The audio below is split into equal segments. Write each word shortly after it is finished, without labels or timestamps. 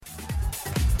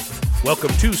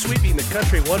Welcome to Sweeping the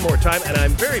Country one more time, and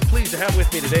I'm very pleased to have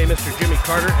with me today Mr. Jimmy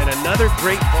Carter and another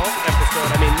great Vault episode.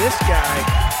 I mean, this guy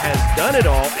has done it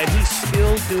all, and he's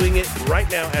still doing it right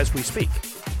now as we speak.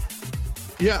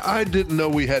 Yeah, I didn't know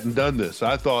we hadn't done this.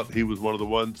 I thought he was one of the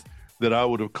ones that I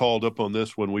would have called up on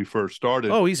this when we first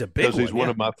started. Oh, he's a big one. Because he's one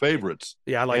of my favorites.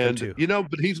 Yeah, I like him too. You know,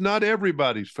 but he's not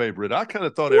everybody's favorite. I kind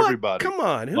of thought everybody Come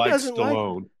on. Who liked doesn't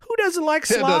Stallone. Who doesn't like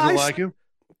Ted SLY? doesn't like him.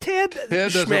 Ted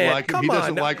doesn't like him. He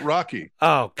doesn't like Rocky.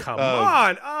 Oh, come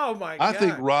on. Oh, my God. I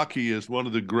think Rocky is one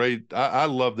of the great. I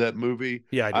love that movie.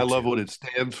 Yeah, I love what it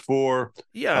stands for.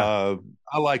 Yeah.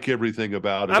 I like everything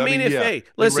about it. I mean he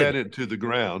listen. ran it to the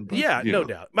ground. But, yeah, no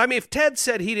doubt. I mean, if Ted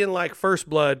said he didn't like First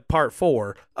Blood Part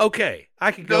 4, okay,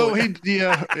 I could go. No,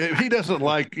 he doesn't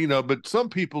like, but some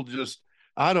people just,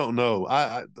 I don't know.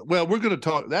 Well, we're going to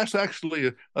talk. That's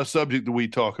actually a subject that we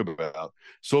talk about.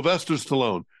 Sylvester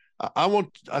Stallone.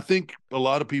 I think a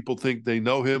lot of people think they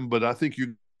know him, but I think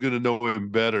you're going to know him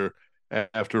better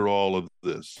after all of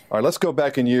this. All right, let's go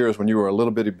back in years when you were a little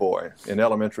bitty boy in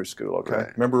elementary school, okay?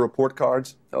 Right. Remember report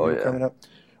cards? Oh, yeah. Coming up?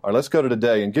 All right, let's go to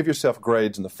today and give yourself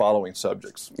grades in the following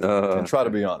subjects. And try to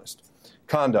be honest.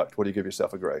 Conduct, what do you give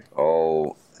yourself a grade?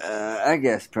 Oh, I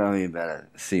guess probably about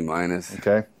a C-.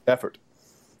 Okay. Effort.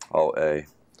 Oh, A.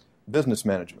 Business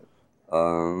management.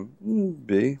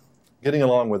 B. Getting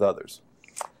along with others.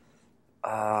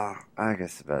 I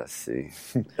guess about a C.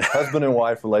 Husband and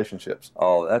wife relationships.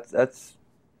 Oh, that's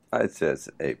I'd say it's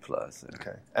an A+.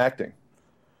 Okay. Acting.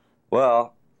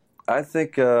 Well, I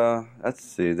think let's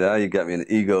see. Now you got me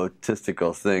an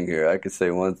egotistical thing here. I could say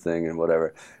one thing and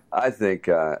whatever. I think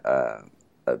a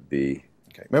B.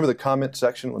 Okay. Remember the comment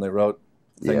section when they wrote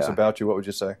things about you? What would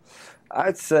you say?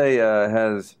 I'd say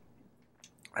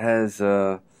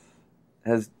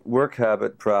has work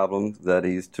habit problem, that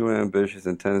he's too ambitious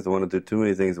and tends to want to do too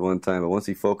many things at one time. But once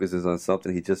he focuses on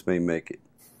something, he just may make it.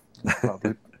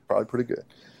 Probably pretty good.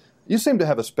 You seem to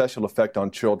have a special effect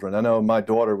on children. I know my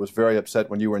daughter was very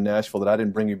upset when you were in Nashville that I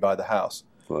didn't bring you by the house.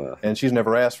 And she's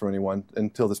never asked for anyone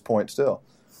until this point still.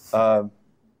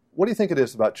 What do you think it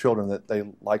is about children that they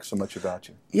like so much about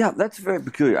you? Yeah, that's very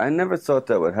peculiar. I never thought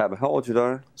that would happen. How old is your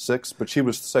daughter? 6, but she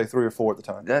was, say, 3 or 4 at the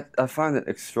time. I find that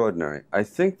extraordinary. I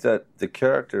think that the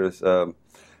characters,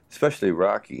 especially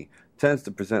Rocky, tends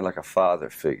to present like a father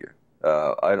figure.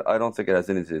 I don't think it has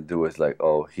anything to do with like,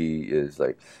 oh, he is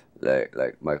like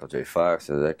Michael J. Fox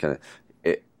or that kind of.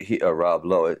 Rob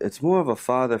Lowe. It's more of a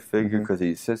father figure because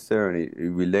he sits there and he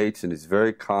relates and he's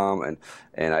very calm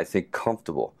and I think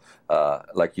comfortable.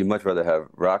 Like you much rather have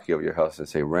Rocky over your house than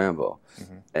say Rambo,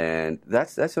 and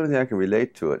that's the only thing I can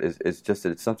relate to it. It's just that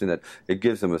it's something that it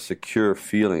gives him a secure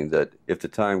feeling that if the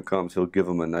time comes, he'll give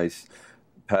him a nice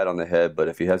pat on the head. But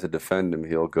if he has to defend him,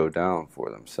 he'll go down for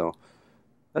them. So.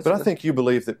 But I think you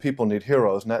believe that people need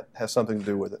heroes, and that has something to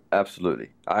do with it.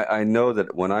 Absolutely. I know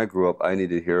that when I grew up, I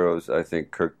needed heroes. I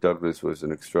think Kirk Douglas was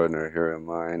an extraordinary hero of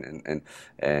mine,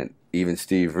 and even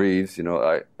Steve Reeves.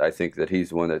 I think that he's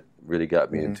the one that really got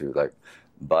me into like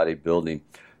bodybuilding.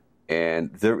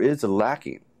 And there is a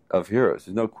lacking of heroes.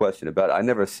 There's no question about it. I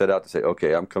never set out to say,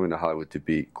 okay, I'm coming to Hollywood to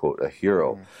be, quote, a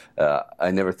hero.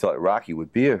 I never thought Rocky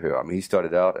would be a hero. I mean, he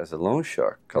started out as a loan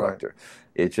shark collector. Right.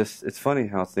 It's funny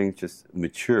how things just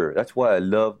mature. That's why I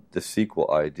love the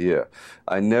sequel idea.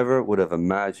 I never would have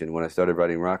imagined when I started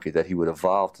writing Rocky that he would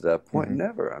evolve to that point.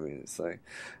 Never. I mean, it's like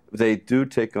they do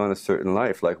take on a certain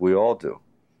life like we all do.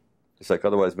 It's like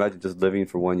otherwise imagine just living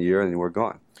for 1 year and then we're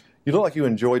gone. You look like you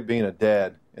enjoyed being a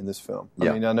dad in this film. I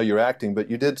mean, I know you're acting,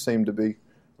 but you did seem to be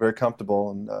very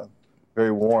comfortable and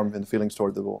very warm in the feelings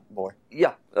toward the boy.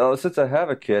 Yeah. Since I have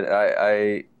a kid,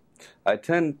 I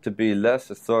tend to be less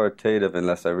authoritative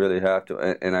unless I really have to,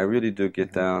 and I really do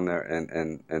get down there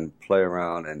and play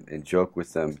around and joke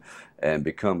with them and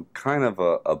become kind of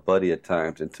a buddy at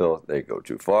times until they go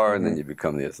too far, and then you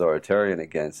become the authoritarian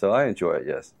again. So I enjoy it,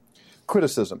 yes.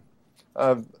 Criticism.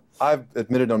 I've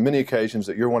admitted on many occasions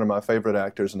that you're one of my favorite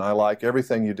actors, and I like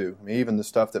everything you do. I mean, even the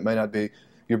stuff that may not be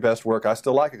your best work, I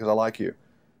still like it because I like you.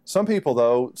 Some people,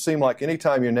 though, seem like any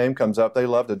time your name comes up, they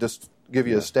love to just give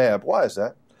you a stab. Why is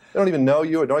that? They don't even know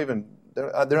you, or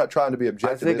they're not trying to be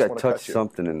objective. I think I touched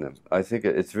something in them. I think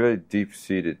it's very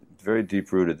deep-seated, very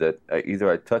deep-rooted that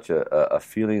either I touch a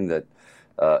feeling that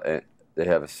they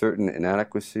have a certain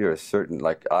inadequacy or a certain,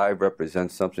 like I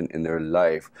represent something in their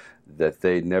life that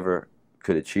they never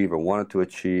could achieve or wanted to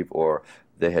achieve, or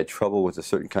they had trouble with a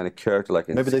certain kind of character, like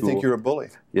in Maybe school. they think you're a bully.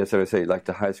 Yes, I would say like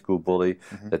the high school bully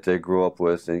that they grew up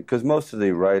with, because most of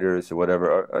the writers or whatever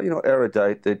are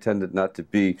erudite. They tended not to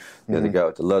be the guy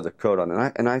with the leather coat on,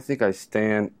 and I think I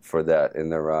stand for that in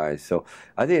their eyes. So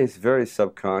I think it's very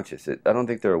subconscious. I don't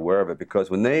think they're aware of it, because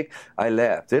when I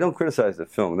laugh, they don't criticize the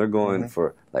film. They're going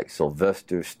for like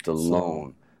Sylvester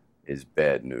Stallone is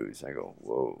bad news. I go,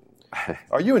 whoa.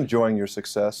 Are you enjoying your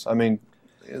success? I mean,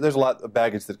 there's a lot of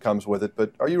baggage that comes with it,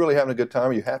 but are you really having a good time?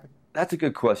 Are you happy? That's a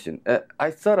good question.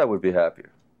 I thought I would be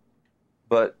happier,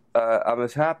 but I'm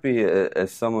as happy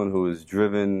as someone who is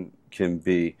driven can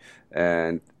be,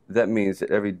 and that means that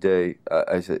every day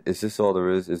I say, is this all there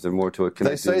is? Is there more to it? Can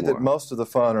they say that most of the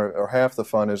fun, or half the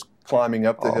fun, is climbing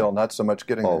up the hill, not so much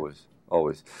getting there.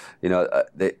 Always.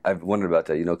 I've wondered about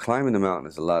that. Climbing the mountain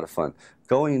is a lot of fun.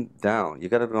 Going down, you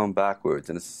got to be going backwards,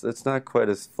 and it's not quite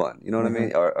as fun. You know what I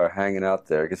mean? Or hanging out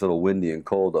there. It gets a little windy and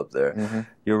cold up there.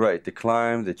 You're right. The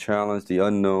climb, the challenge, the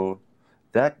unknown,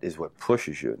 that is what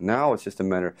pushes you. Now it's just a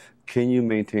matter, can you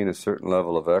maintain a certain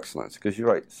level of excellence? Because you're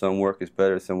right. Some work is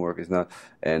better, some work is not.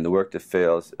 And the work that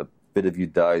fails, a bit of you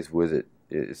dies with it.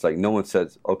 It's like no one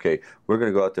says, okay, we're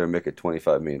going to go out there and make a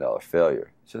 $25 million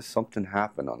failure. It's just something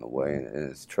happened on the way,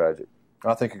 and it's tragic.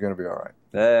 I think you're going to be all right.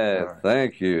 Hey,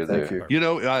 thank you. Thank you.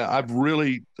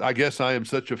 I guess I am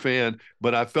such a fan,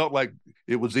 but I felt like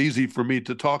it was easy for me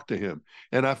to talk to him.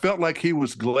 And I felt like he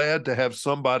was glad to have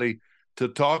somebody to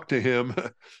talk to him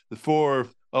for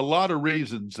a lot of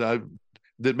reasons.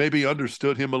 That maybe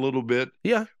understood him a little bit,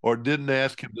 or didn't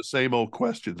ask him the same old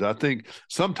questions. I think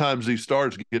sometimes these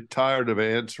stars get tired of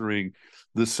answering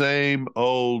the same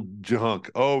old junk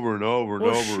over and over and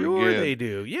over again. Sure they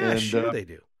do. Yeah, sure they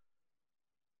do.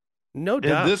 No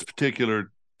doubt. In this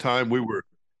particular time,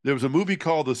 there was a movie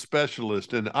called The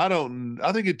Specialist, and I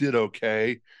think it did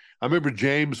okay. I remember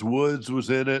James Woods was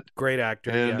in it. Great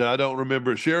actor. And I don't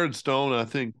remember, Sharon Stone, I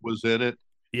think, was in it.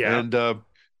 Yeah. And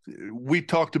we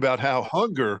talked about how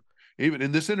hunger, even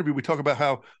in this interview, we talk about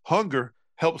how hunger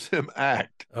helps him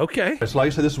act. Okay. It's like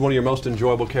you said, this is one of your most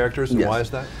enjoyable characters, and why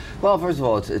is that? Well, first of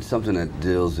all, it's something that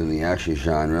deals in the action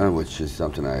genre, which is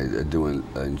something I do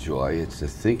enjoy. It's a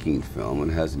thinking film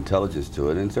and has intelligence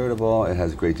to it. And third of all, it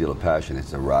has a great deal of passion.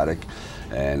 It's erotic,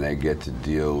 and I get to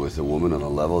deal with a woman on a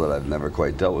level that I've never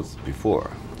quite dealt with before.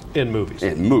 In movies.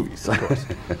 In movies. Of course.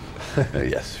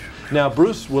 Yes. Now,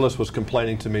 Bruce Willis was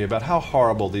complaining to me about how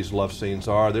horrible these love scenes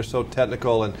are. They're so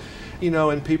technical, and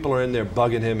and people are in there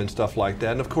bugging him and stuff like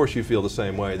that. And of course, you feel the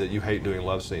same way, that you hate doing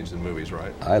love scenes in movies,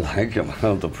 right? I like them. I don't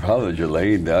have the problem is you're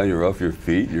laying down, you're off your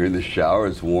feet, you're in the shower,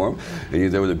 it's warm, and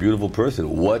you're there with a beautiful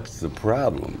person. What's the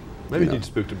problem? Maybe you need to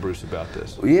speak to Bruce about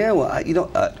this. Yeah, well,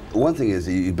 one thing is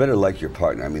you better like your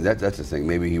partner. I mean, that's the thing.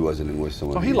 Maybe he wasn't in with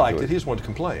someone. So he liked it. He just wanted to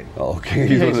complain. Oh, okay.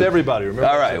 He hates everybody, remember?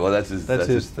 All right, well, that's his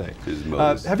thing. His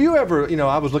motives. Have you ever,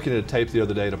 I was looking at a tape the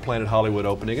other day at a Planet Hollywood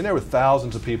opening, and there were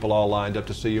thousands of people all lined up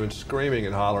to see you and screaming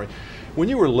and hollering. When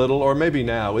you were little, or maybe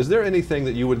now, is there anything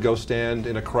that you would go stand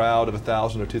in a crowd of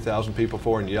 1,000 or 2,000 people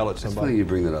for and yell at somebody? It's funny you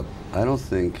bring that up. I don't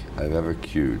think I've ever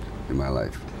queued in my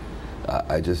life.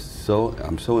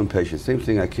 I'm so impatient. Same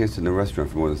thing, I can't sit in a restaurant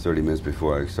for more than 30 minutes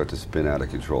before I start to spin out of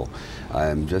control.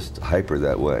 I'm just hyper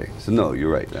that way. So no,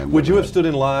 you're right. Would you have stood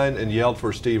in line and yelled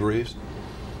for Steve Reeves?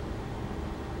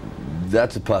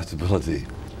 That's a possibility.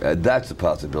 That's a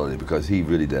possibility, because he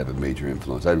really did have a major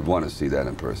influence. I'd want to see that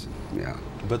in person, yeah.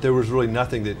 But there was really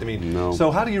nothing that, no.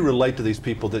 So how do you relate to these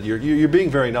people that you're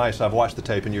being very nice? I've watched the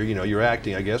tape, and you're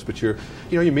acting, I guess, but you're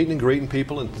meeting and greeting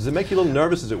people, and does it make you a little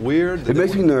nervous? Is it weird? It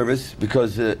makes me nervous,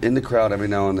 because in the crowd every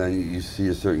now and then you see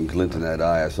a certain glint in that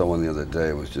eye. I saw one the other day.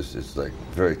 It was it's like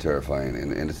very terrifying,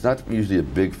 and it's not usually a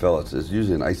big fella. It's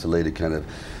usually an isolated kind of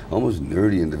almost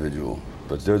nerdy individual.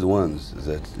 But they're the ones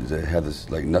that have this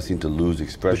like nothing to lose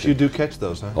expression. But you do catch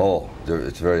those, huh? Oh,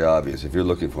 it's very obvious if you're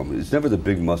looking for them. It's never the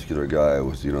big muscular guy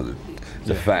with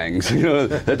the fangs.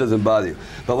 That doesn't bother you.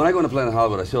 But when I go into Planet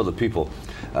Hollywood, I see all the people.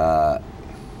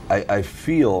 I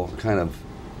feel kind of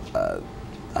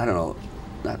I don't know,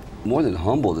 not more than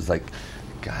humbled. It's like,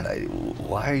 God,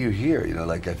 why are you here?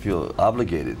 Like I feel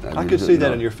obligated. I could see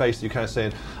that in your face. You're kind of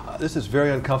saying, this is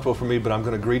very uncomfortable for me, but I'm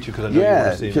going to greet you because I know you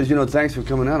want to see me. Yeah, because thanks for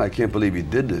coming out. I can't believe you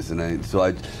did this. And I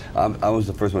was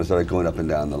the first one that started going up and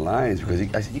down the lines, because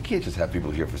I said, you can't just have people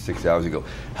here for 6 hours and go,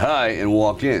 hi, and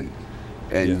walk in.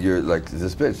 and you're like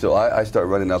this bit. So I start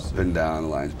running up and down the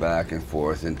lines, back and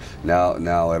forth, and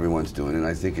now everyone's doing it. And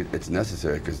I think it's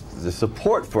necessary because the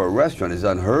support for a restaurant is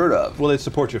unheard of. Well, they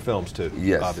support your films too.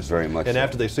 Yes, obviously. very much. And so.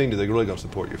 after they've seen you, they're really going to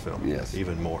support your film. Yes,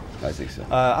 even more. I think so.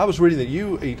 I was reading that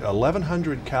you eat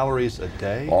 1,100 calories a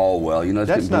day. Oh well, you know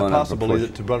that's not possible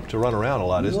to run around a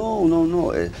lot, is it?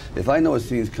 No. If I know a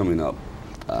scene's coming up.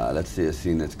 Let's say a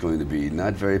scene that's going to be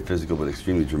not very physical but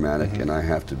extremely dramatic, and I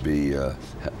have to be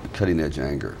cutting-edge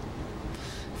anger,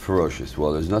 ferocious.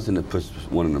 Well, there's nothing that puts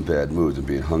one in a bad mood than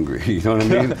being hungry. You know what I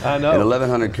mean? I know. And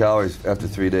 1,100 calories after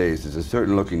 3 days, there's a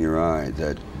certain look in your eye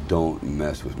that don't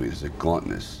mess with me. There's a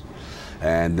gauntness.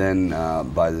 And then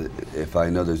if I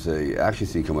know there's a action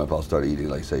scene coming up, I'll start eating,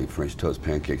 like, say, French toast,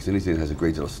 pancakes, anything that has a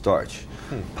great deal of starch,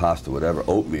 pasta, whatever,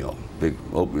 oatmeal. Big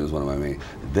oatmeal is one of my main.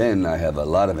 Then I have a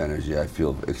lot of energy. I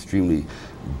feel extremely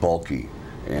bulky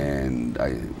and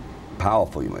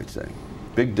powerful, you might say.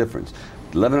 Big difference.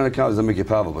 1,100 calories doesn't make you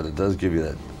powerful, but it does give you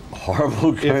that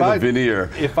horrible kind of veneer.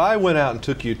 If I went out and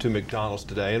took you to McDonald's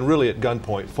today and really at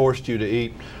gunpoint forced you to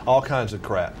eat all kinds of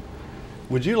crap,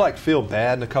 would you feel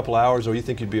bad in a couple hours, or you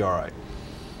think you'd be all right?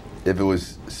 If it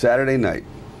was Saturday night,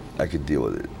 I could deal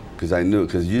with it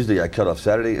because usually I cut off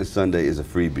Saturday and Sunday is a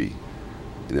freebie.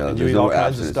 You know, and there's you eat no all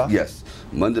kinds abstinence. of stuff? Yes,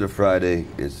 Monday to Friday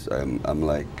I'm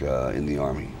like in the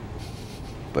Army.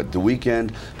 But the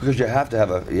weekend, because you have to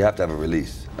have a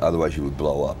release, otherwise you would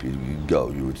blow up. You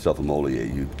would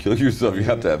self-immolate, you'd kill yourself. You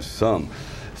have to have something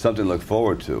to look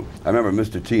forward to. I remember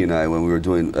Mr. T and I, when we were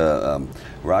doing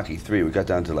Rocky 3, we got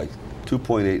down to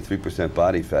 2.83%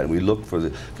 body fat, and we looked for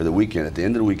the weekend. At the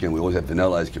end of the weekend, we always have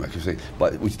vanilla ice cream. I keep saying,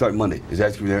 but we start Monday. Is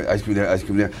ice cream there? Ice cream there? Ice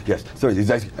cream there? Yes. Thursday, is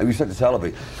ice cream? And we start to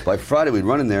salivate. By Friday, we'd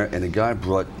run in there, and the guy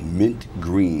brought mint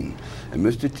green, and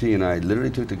Mr. T and I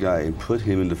literally took the guy and put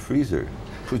him in the freezer.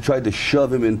 We tried to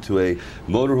shove him into a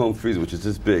motorhome freezer, which is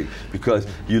this big, because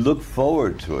you look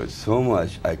forward to it so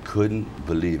much. I couldn't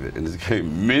believe it, and this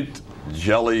came mint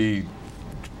jelly.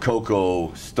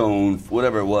 Cocoa, stone,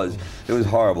 whatever it was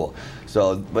horrible.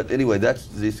 So, but anyway, that's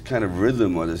this kind of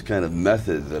rhythm or this kind of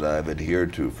method that I've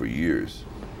adhered to for years.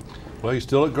 Well, you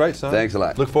still look great, son. Thanks a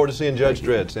lot. Look forward to seeing Judge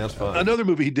Dredd. Sounds fun. Another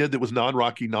movie he did that was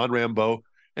non-Rocky, non-Rambo,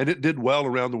 and it did well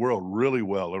around the world, really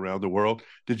well around the world.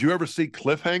 Did you ever see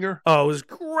Cliffhanger? Oh, it was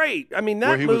great. I mean,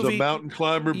 that movie. Where he was a mountain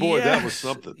climber. Boy, yes, that was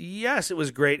something. Yes, it was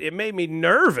great. It made me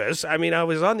nervous. I mean, I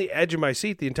was on the edge of my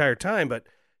seat the entire time, but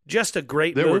just a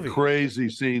great movie. There were crazy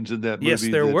scenes in that movie. Yes,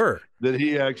 there were. That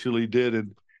he actually did.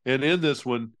 And in this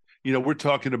one, we're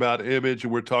talking about image,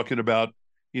 and we're talking about,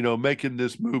 making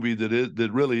this movie that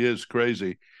really is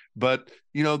crazy. But,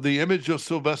 the image of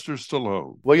Sylvester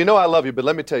Stallone. Well, I love you, but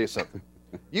let me tell you something.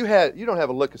 You don't have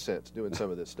a lick of sense doing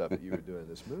some of this stuff that you were doing in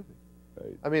this movie.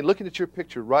 Right. I mean, looking at your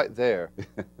picture right there,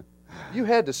 you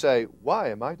had to say,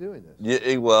 why am I doing this?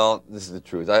 Yeah, well, this is the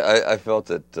truth. I felt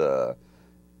that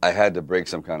I had to break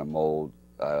some kind of mold.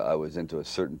 I was into a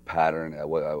certain pattern. I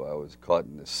was caught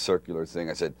in this circular thing.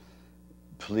 I said,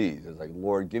 please, I was like,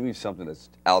 Lord, give me something that's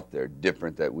out there,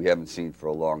 different, that we haven't seen for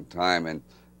a long time. And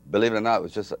believe it or not, it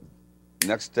was just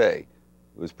next day,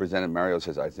 it was presented. Mario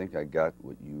says, I think I got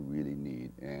what you really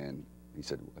need. And I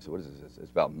said, what is this? It's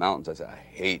about mountains. I said, I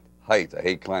hate heights. I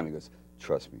hate climbing. He goes,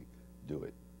 trust me, do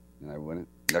it. And I went.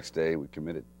 Next day, we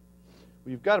committed.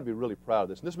 Well, you've got to be really proud of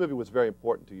this. And this movie was very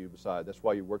important to you, besides. That's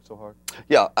why you worked so hard?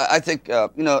 Yeah, I think,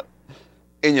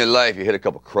 in your life, you hit a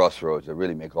couple crossroads that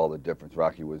really make all the difference.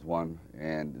 Rocky was one,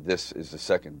 and this is the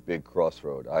second big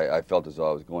crossroad. I felt as though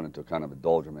I was going into a kind of a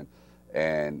doldrum.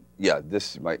 And yeah,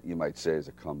 this you might say is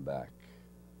a comeback.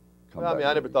 Well, I mean,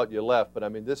 I never thought you left, but I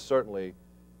mean, this certainly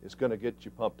is going to get you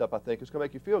pumped up. I think it's going to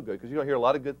make you feel good, because you don't hear a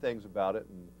lot of good things about it.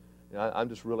 And I'm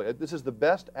just really, this is the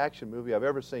best action movie I've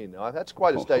ever seen. Now, that's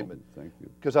quite a statement. Thank you.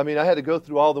 Because, I mean, I had to go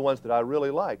through all the ones that I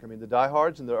really like. I mean, the Die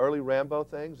Hards and the early Rambo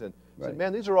things. And I said,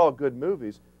 man, these are all good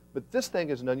movies. But this thing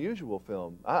is an unusual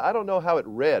film. I don't know how it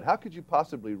read. How could you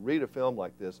possibly read a film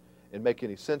like this and make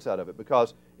any sense out of it?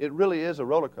 Because it really is a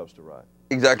roller coaster ride.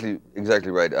 Exactly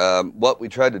right. What we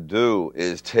tried to do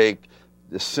is take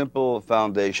the simple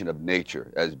foundation of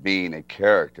nature as being a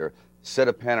character, set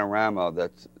a panorama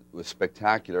that was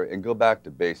spectacular, and go back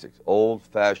to basics.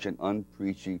 Old-fashioned,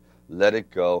 unpreachy, let it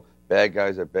go. Bad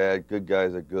guys are bad, good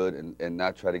guys are good, and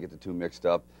not try to get the two mixed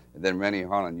up. And then Rennie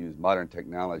Harlan used modern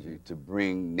technology to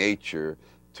bring nature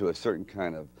to a certain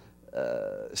kind of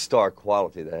star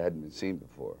quality that hadn't been seen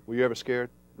before. Were you ever scared?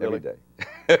 Really? Every day.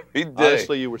 Every day.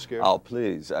 Honestly, you were scared? Oh,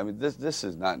 please. I mean, this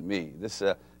is not me. This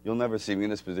you'll never see me in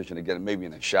this position again, maybe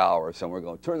in a shower or somewhere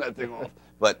going, turn that thing off.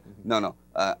 But no.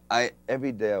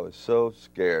 Every day I was so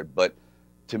scared. But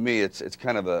to me, it's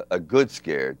kind of a good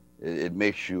scared. it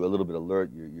makes you a little bit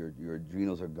alert. Your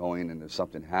adrenals are going, and there's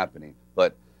something happening.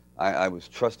 But I was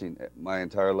trusting my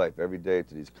entire life, every day,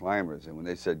 to these climbers, and when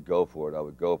they said go for it, I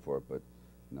would go for it. But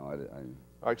no, All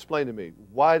right, explain to me,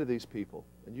 why do these people,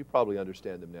 and you probably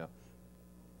understand them now,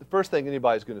 the first thing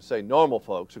anybody's going to say, normal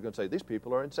folks are going to say, these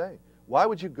people are insane. Why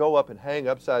would you go up and hang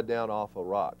upside down off a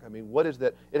rock? I mean, what is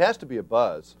that? It has to be a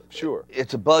buzz, sure.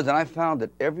 It's a buzz, and I found that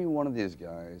every one of these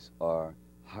guys are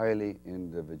highly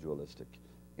individualistic.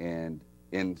 And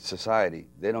in society,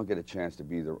 they don't get a chance to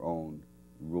be their own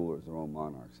rulers, their own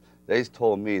monarchs. They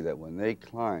told me that when they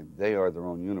climb, they are their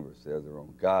own universe. They're their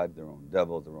own God, their own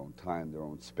devil, their own time, their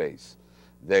own space.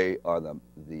 They are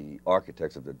the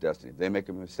architects of their destiny. If they make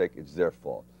a mistake, it's their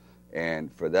fault.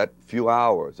 And for that few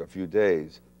hours or few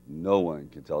days, no one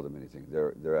can tell them anything.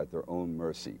 They're at their own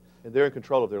mercy. And they're in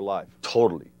control of their life.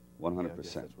 Totally, 100%. Yeah,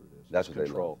 that's what it is. That's it's what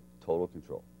control. They love. Total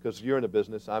control. Because you're in a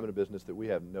business, I'm in a business that we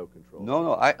have no control.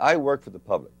 No, I work for the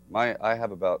public. I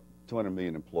have about 200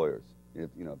 million employers, if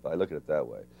I look at it that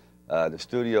way. The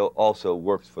studio also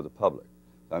works for the public.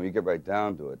 I mean, you get right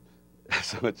down to it,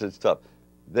 so it's tough.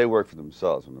 They work for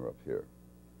themselves when they're up here.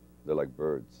 They're like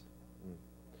birds.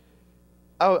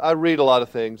 I read a lot of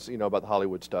things, about the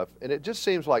Hollywood stuff, and it just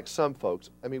seems like some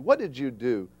folks, I mean, what did you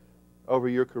do over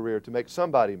your career to make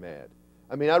somebody mad?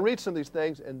 I mean, I read some of these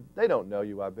things, and they don't know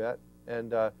you, I bet.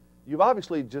 And you've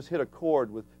obviously just hit a chord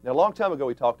with, now a long time ago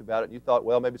we talked about it, and you thought,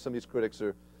 well, maybe some of these critics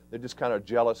they're just kind of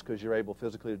jealous because you're able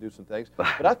physically to do some things.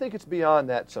 But I think it's beyond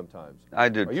that sometimes. I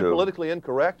do, Are you politically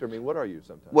incorrect? I mean, what are you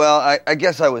sometimes? Well, I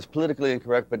guess I was politically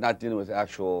incorrect, but not dealing with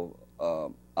actual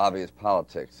obvious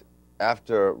politics.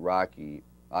 After Rocky,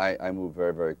 I moved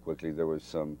very, very quickly. There was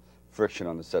some friction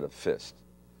on the set of Fist.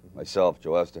 Myself,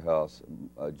 Joe Esterhaus,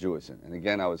 Jewison. And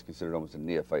again, I was considered almost a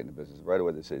neophyte in the business. Right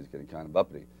away, they say he's getting kind of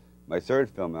uppity. My third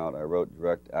film out, I wrote,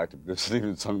 direct, acted, produced,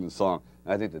 even sung the song.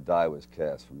 And I think the die was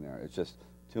cast from there. It's just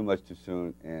too much too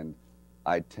soon, and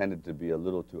I tended to be a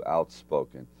little too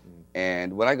outspoken.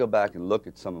 And when I go back and look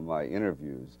at some of my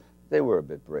interviews, they were a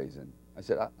bit brazen. I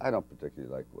said, I don't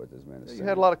particularly like what this man is saying. You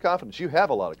had a lot of confidence. You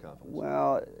have a lot of confidence.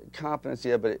 Well, confidence,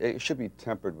 yeah, but it should be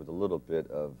tempered with a little bit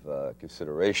of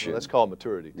consideration. Well, that's called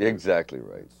maturity. Exactly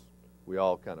right. We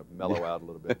all kind of mellow out a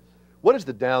little bit. What is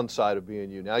the downside of being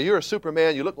you? Now, you're a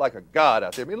Superman. You look like a god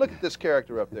out there. I mean, look at this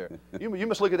character up there. You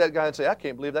must look at that guy and say, I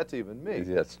can't believe that's even me.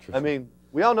 Yeah, that's true. I mean,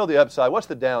 we all know the upside. What's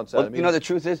the downside? Well, I mean, the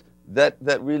truth is that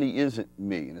really isn't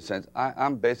me, in a sense.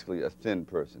 I'm basically a thin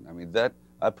person. I mean,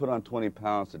 I put on 20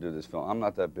 pounds to do this film. I'm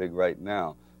not that big right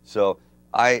now. So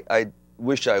I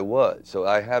wish I was. So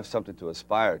I have something to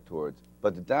aspire towards.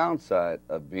 But the downside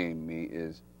of being me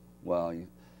is, well,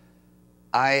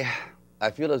 I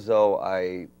feel as though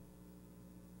I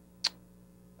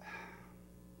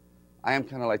am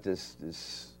kind of like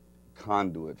this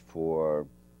conduit for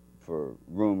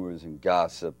rumors and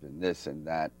gossip and this and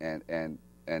that,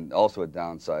 and also a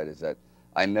downside is that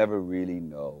I never really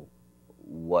know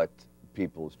what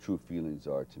people's true feelings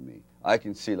are to me. I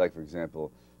can see, like, for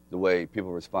example, the way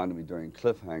people respond to me during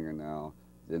Cliffhanger now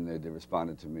than they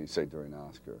responded to me, say, during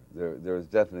Oscar. There is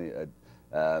definitely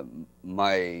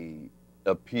my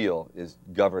appeal is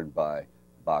governed by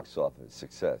box office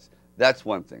success. That's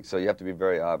one thing. So you have to be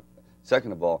very obvious.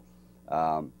 Second of all,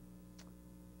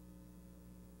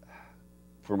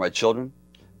 for my children,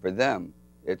 for them,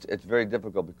 it's very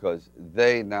difficult because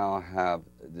they now have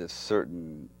this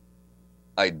certain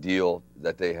ideal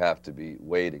that they have to be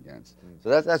weighed against.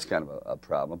 So that's kind of a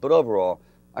problem. But overall,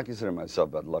 I consider myself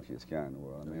about the luckiest guy in the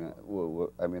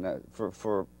world. I mean,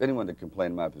 for anyone to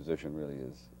complain my position really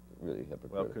is really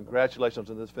hypocritical. Well, congratulations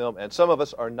on this film. And some of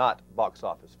us are not box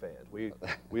office fans.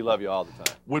 We love you all the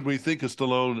time. When we think of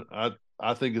Stallone,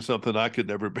 I think of something I could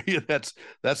never be. That's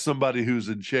somebody who's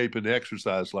in shape and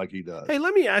exercise like he does. Hey,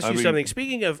 let me ask you something.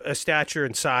 Speaking of stature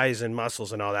and size and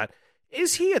muscles and all that,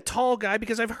 is he a tall guy?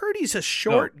 Because I've heard he's a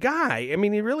short guy. I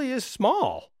mean, he really is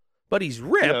small, but he's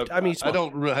ripped. Yeah, I mean, I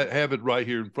don't have it right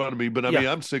here in front of me, but I mean,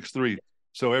 I'm 6'3",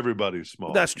 so everybody's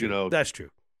small. That's true. That's true.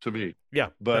 To me. Yeah,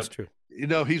 but, that's true.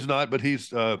 He's not, but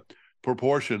he's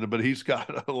proportioned, but he's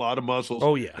got a lot of muscles.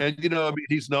 Oh, yeah. And, I mean,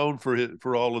 he's known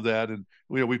for all of that. And,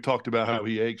 we've talked about how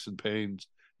he aches and pains,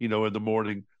 in the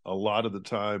morning a lot of the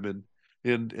time.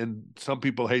 And some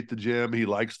people hate the gym. He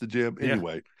likes the gym. Yeah.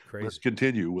 Anyway, Crazy. Let's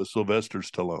continue with Sylvester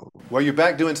Stallone. Well, you're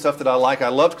back doing stuff that I like. I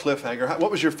loved Cliffhanger. What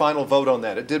was your final vote on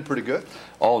that? It did pretty good.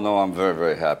 Oh, no, I'm very,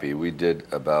 very happy. We did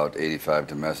about 85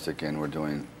 domestic, and we're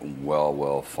doing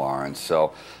well foreign.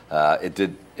 So it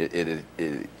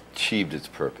achieved its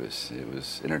purpose. It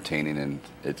was entertaining, and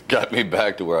it got me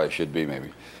back to where I should be,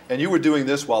 maybe. And you were doing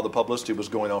this while the publicity was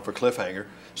going on for Cliffhanger,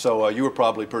 so you were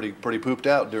probably pretty pooped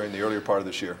out during the earlier part of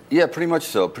this year. Yeah, pretty much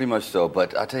so.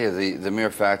 But I'll tell you, the mere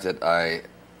fact that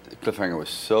Cliffhanger was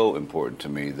so important to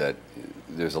me that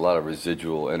there's a lot of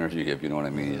residual energy, if you know what I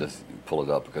mean. You just pull it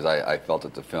up, because I felt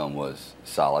that the film was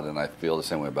solid, and I feel the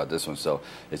same way about this one, so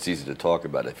it's easy to talk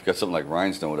about it. If you got something like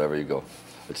Rhinestone, whatever, you go,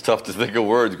 it's tough to think of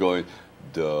words going,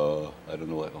 duh. I don't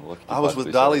know what I was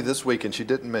with Dolly this week, and she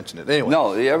didn't mention it. Anyway.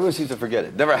 No, everyone seems to forget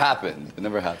it. Never happened. It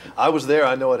never happened. I was there.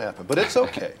 I know it happened. But it's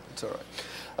okay. It's all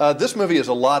right. This movie is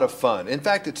a lot of fun. In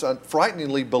fact, it's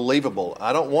frighteningly believable.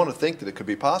 I don't want to think that it could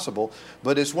be possible,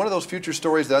 but it's one of those future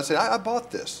stories that I say, I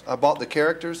bought this. I bought the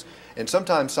characters, and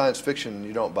sometimes science fiction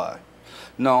you don't buy.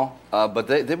 No, but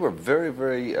they were very,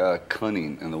 very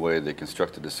cunning in the way they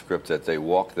constructed the script, that they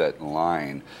walked that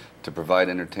line to provide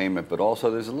entertainment, but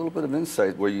also there's a little bit of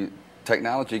insight where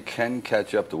technology can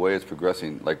catch up the way it's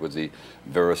progressing, like with the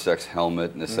Verisex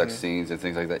helmet and the sex scenes and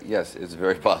things like that. Yes, it's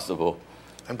very possible.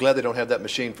 I'm glad they don't have that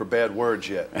machine for bad words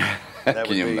yet. That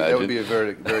would be a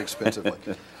very, very expensive one.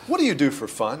 What do you do for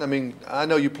fun? I mean, I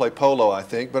know you play polo, I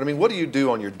think, but I mean, what do you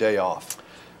do on your day off?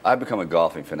 I've become a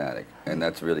golfing fanatic, and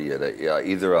that's really it.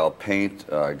 Either I'll paint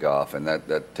golf, and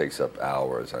that takes up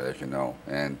hours, as you know.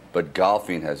 But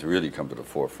golfing has really come to the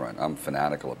forefront. I'm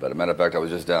fanatical about it. Matter of fact, I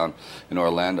was just down in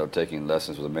Orlando taking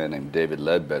lessons with a man named David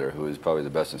Ledbetter, who is probably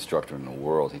the best instructor in the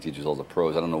world. He teaches all the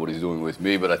pros. I don't know what he's doing with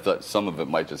me, but I thought some of it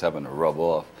might just happen to rub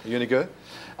off. Are you any good?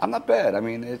 I'm not bad. I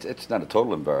mean, it's not a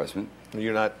total embarrassment.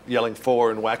 You're not yelling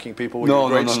for and whacking people with your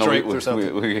great strength or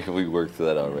something? We worked through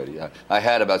that already. I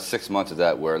had about 6 months of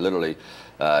that where literally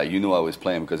you knew I was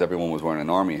playing because everyone was wearing an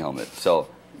Army helmet. So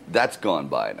that's gone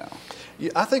by now. Yeah,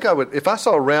 I think I would, if I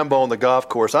saw Rambo on the golf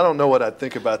course, I don't know what I'd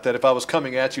think about that if I was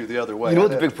coming at you the other way. You know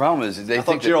what the big problem is? I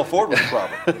thought Gerald Ford was the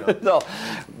problem. You know? No,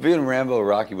 being Rambo,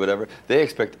 Rocky, whatever, they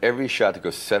expect every shot to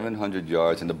go 700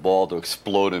 yards and the ball to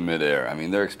explode in midair. I mean,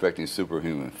 they're expecting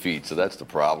superhuman feats, so that's the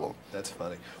problem. That's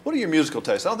funny. What are your musical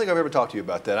tastes? I don't think I've ever talked to you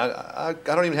about that. I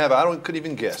couldn't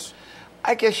even guess.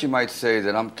 I guess you might say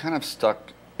that I'm kind of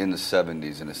stuck in the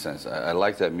 70s in a sense. I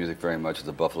like that music very much,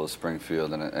 the Buffalo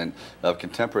Springfield, and of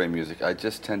contemporary music, I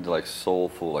just tend to like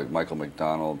soulful, like Michael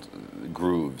McDonald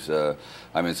grooves. I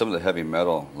mean, some of the heavy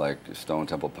metal, like Stone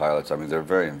Temple Pilots, I mean, they're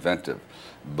very inventive.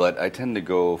 But I tend to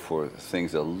go for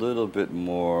things a little bit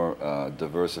more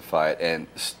diversified and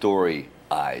story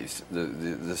eyes.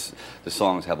 The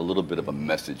songs have a little bit of a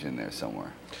message in there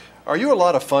somewhere. Are you a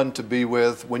lot of fun to be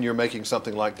with when you're making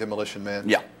something like Demolition Man?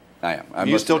 Yeah. I am.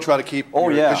 You still try to keep... Oh,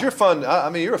 yeah. Because you're fun. I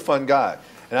mean, you're a fun guy.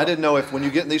 And I didn't know if when you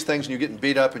get in these things and you're getting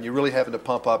beat up and you're really having to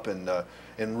pump up and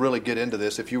really get into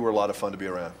this, if you were a lot of fun to be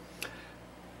around.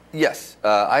 Yes,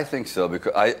 I think so,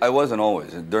 because I wasn't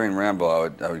always. During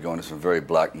Rambo, I would go into some very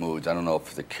black moods. I don't know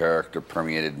if the character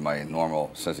permeated my normal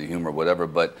sense of humor or whatever,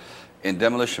 but in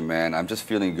Demolition Man, I'm just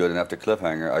feeling good. And after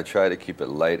Cliffhanger, I try to keep it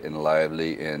light and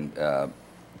lively and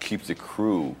keep the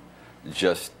crew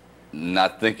just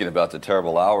not thinking about the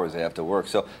terrible hours they have to work.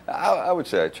 So I would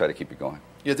say I try to keep it going.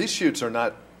 Yeah, these shoots are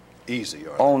not easy, are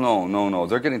they? Oh, no.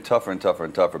 They're getting tougher and tougher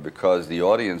and tougher because the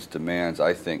audience demands,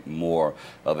 I think, more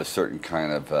of a certain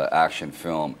kind of action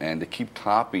film. And to keep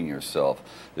topping yourself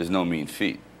is no mean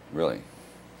feat, really.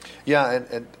 Yeah,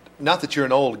 and not that you're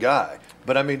an old guy,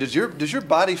 but I mean, does your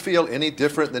body feel any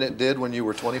different than it did when you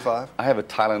were 25? I have a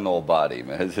Tylenol body,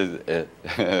 man.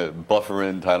 It's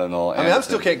Bufferin, Tylenol. I mean, I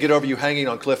still can't get over you hanging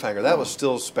on Cliffhanger. That was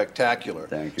still spectacular.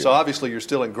 Thank you. So obviously you're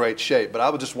still in great shape, but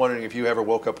I was just wondering if you ever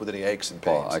woke up with any aches and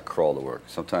pains. Oh, I crawl to work.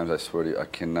 Sometimes I swear to you, I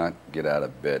cannot get out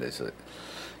of bed. It's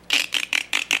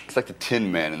like the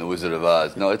Tin Man in The Wizard of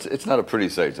Oz. No, it's not a pretty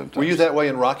sight sometimes. Were you that way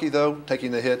in Rocky, though,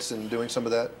 taking the hits and doing some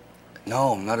of that?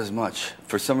 No, not as much.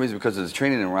 For some reason, because of the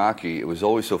training in Rocky, it was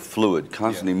always so fluid,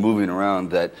 constantly moving around,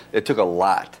 that it took a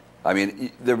lot. I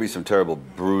mean, there'd be some terrible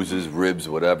bruises, ribs,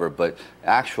 whatever, but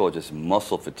actual just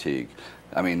muscle fatigue.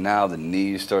 I mean, now the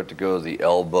knees start to go, the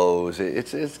elbows.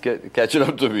 It's catching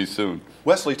up to me soon.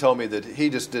 Wesley told me that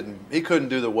he couldn't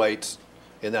do the weights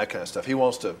and that kind of stuff. He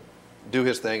wants to do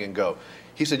his thing and go.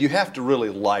 He said, you have to really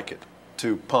like it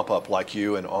to pump up like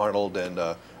you and Arnold and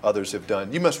others have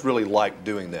done. You must really like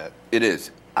doing that. It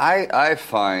is. I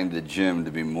find the gym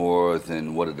to be more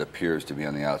than what it appears to be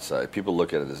on the outside. People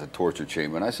look at it as a torture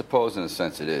chamber, and I suppose in a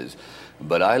sense it is.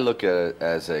 But I look at it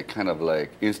as a kind of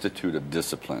like institute of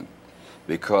discipline.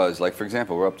 because, like, for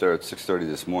example, we're up there at 6:30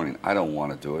 this morning. I don't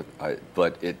want to do it,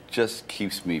 but it just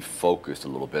keeps me focused a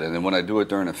little bit. And then when I do it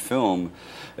during a film,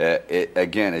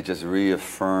 it just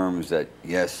reaffirms that,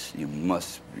 yes, you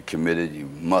must be committed, you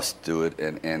must do it,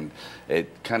 and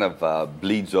it kind of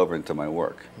bleeds over into my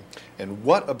work. And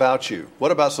what about you?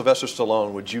 What about Sylvester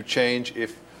Stallone would you change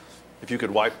if you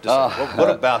could wipe this out? What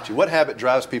about you? What habit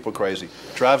drives people crazy?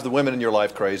 Drives the women in your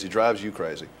life crazy? Drives you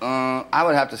crazy? I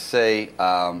would have to say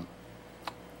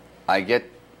I get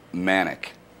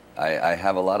manic. I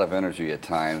have a lot of energy at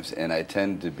times, and I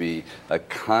tend to be a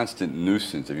constant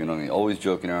nuisance, if you know what I mean. Always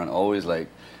joking around, always like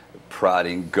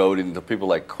prodding, goading the people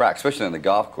like crack, especially on the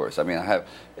golf course. I mean,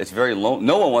 it's very lonely.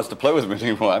 No one wants to play with me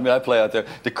anymore. I mean, I play out there.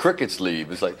 The crickets leave.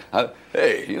 It's like,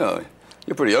 hey,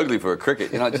 you're pretty ugly for a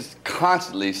cricket. Just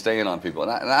constantly staying on people.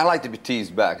 And I like to be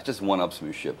teased back. It just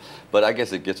one-upsmanship. But I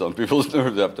guess it gets on people's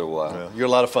nerves after a while. Yeah, you're a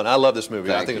lot of fun. I love this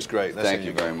movie. I think it's great. Thank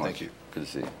you very much. Thank you. Good to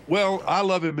see you. Well, I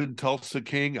love him in Tulsa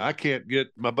King. I can't get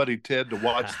my buddy Ted to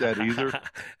watch that either.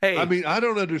 Hey. I mean, I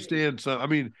don't understand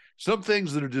some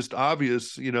things that are just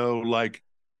obvious, like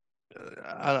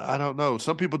I don't know.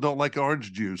 Some people don't like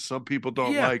orange juice. Some people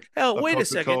don't like wait a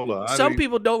second. Some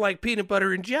people don't like peanut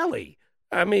butter and jelly.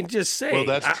 I mean, just saying. Well,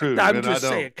 that's true. I'm just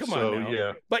saying. Come on now.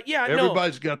 Yeah. But yeah,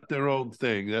 everybody's got their own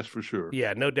thing. That's for sure.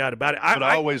 Yeah, no doubt about it. But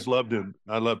I always loved him.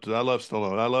 I love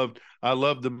Stallone. I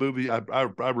love the movie.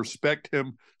 I respect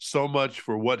him so much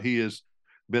for what he has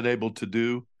been able to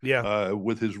do. Yeah.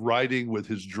 With his writing, with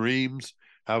his dreams,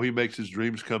 how he makes his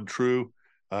dreams come true.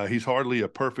 He's hardly a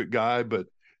perfect guy, but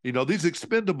these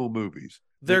expendable movies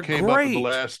they're came great. up in the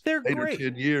last 8 or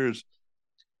 10 years.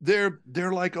 They're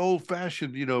like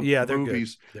old-fashioned,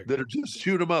 movies that are just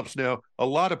shoot 'em ups. Now, a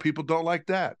lot of people don't like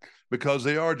that because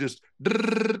they are just,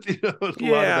 but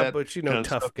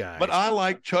tough guys. But I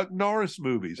like Chuck Norris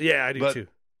movies. Yeah, I do too.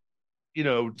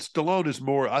 Stallone is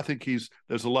more. I think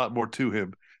there's a lot more to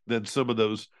him than some of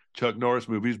those Chuck Norris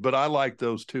movies. But I like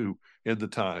those too in the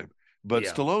time. But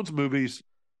Stallone's movies,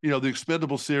 the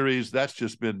Expendable series, that's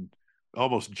just been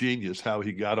almost genius how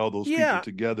he got all those people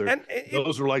together. And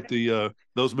those are like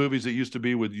those movies that used to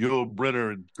be with Yul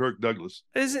Brynner and Kirk Douglas.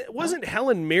 Wasn't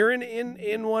Helen Mirren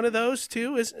in one of those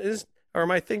too? Or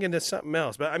am I thinking of something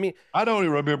else? But I mean, I don't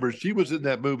even remember. She was in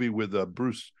that movie with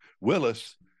Bruce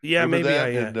Willis. Yeah, remember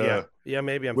maybe that?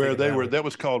 Maybe I'm where thinking that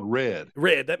was called Red.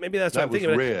 Red. Maybe that's what I'm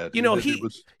thinking. Red. There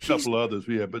was a couple others.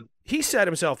 Yeah, but he set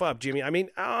himself up, Jimmy. I mean,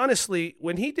 honestly,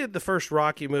 when he did the first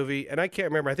Rocky movie, and I can't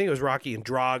remember. I think it was Rocky and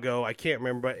Drago. I can't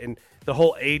remember, and the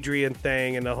whole Adrian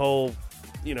thing and the whole,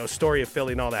 story of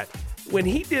Philly and all that. When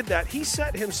he did that, he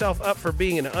set himself up for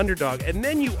being an underdog, and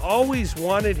then you always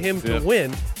wanted him to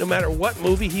win, no matter what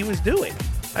movie he was doing.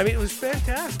 I mean, it was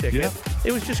fantastic. Yeah.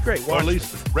 It was just great. Or at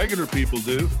least regular people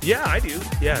do. Yeah, I do.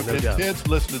 Yeah, no doubt. Ted's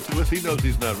listening to us. He knows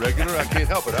he's not regular. I can't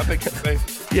help it. I make him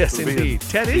famous. Yes, indeed.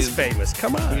 Ted is famous.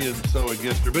 Come on. Being so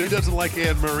against her. But he doesn't like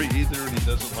Anne Murray either, and he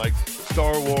doesn't like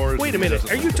Star Wars. Wait a minute.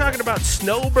 Are you talking about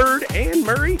Snowbird Anne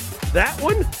Murray? That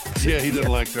one? Yeah, he doesn't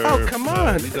like her. Oh, come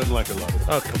on. He doesn't like a lot of it.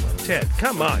 Oh, come on. Ted,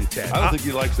 come on, Ted. I don't think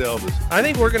he likes Elvis. I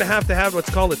think we're going to have what's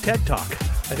called a TED Talk.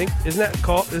 I think, isn't that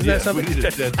something? We need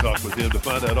a TED Talk with him to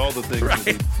find out all the things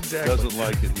that he doesn't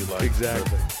like and he likes.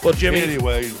 Exactly. Well, Jimmy.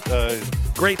 Anyway,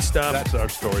 great stuff. That's our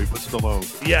story with Stallone.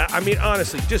 Yeah, I mean,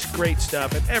 honestly, just great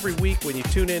stuff. And every week when you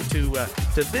tune into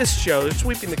to this show,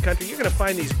 Sweeping the Country, you're going to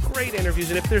find these great interviews.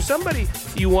 And if there's somebody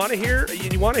you want to hear,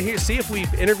 see if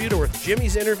we've interviewed or if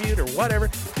Jimmy's interviewed or whatever,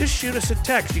 just shoot us a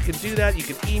text. You can do that. You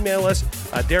can email us,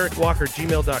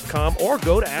 DerekWalker@gmail.com, or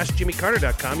go to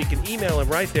AskJimmyCarter.com. You can email him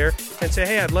right there and say,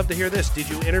 hey, I'd love to hear this. Did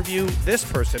you interview this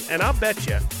person? And I'll bet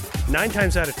you 9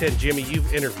 times out of 10, Jimmy,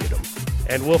 you've interviewed him.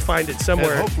 And we'll find it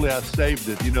somewhere. And hopefully I saved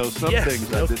it. Some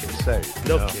things I didn't save.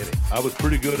 No kidding. I was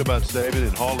pretty good about saving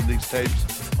and hauling these tapes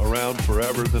around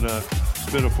forever. Then I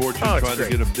spent a fortune trying to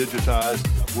get them digitized.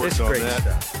 I worked on that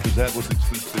because that was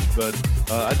expensive.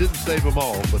 But I didn't save them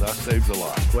all, but I saved a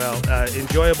lot. Well,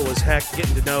 enjoyable as heck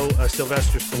getting to know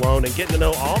Sylvester Stallone and getting to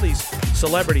know all these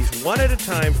celebrities one at a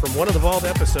time from one of the Vault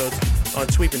episodes on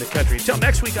Sweeping the Country. Until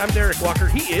next week, I'm Derek Walker.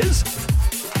 He is...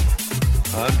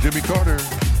 I'm Jimmy Carter.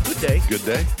 Good day. Good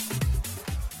day.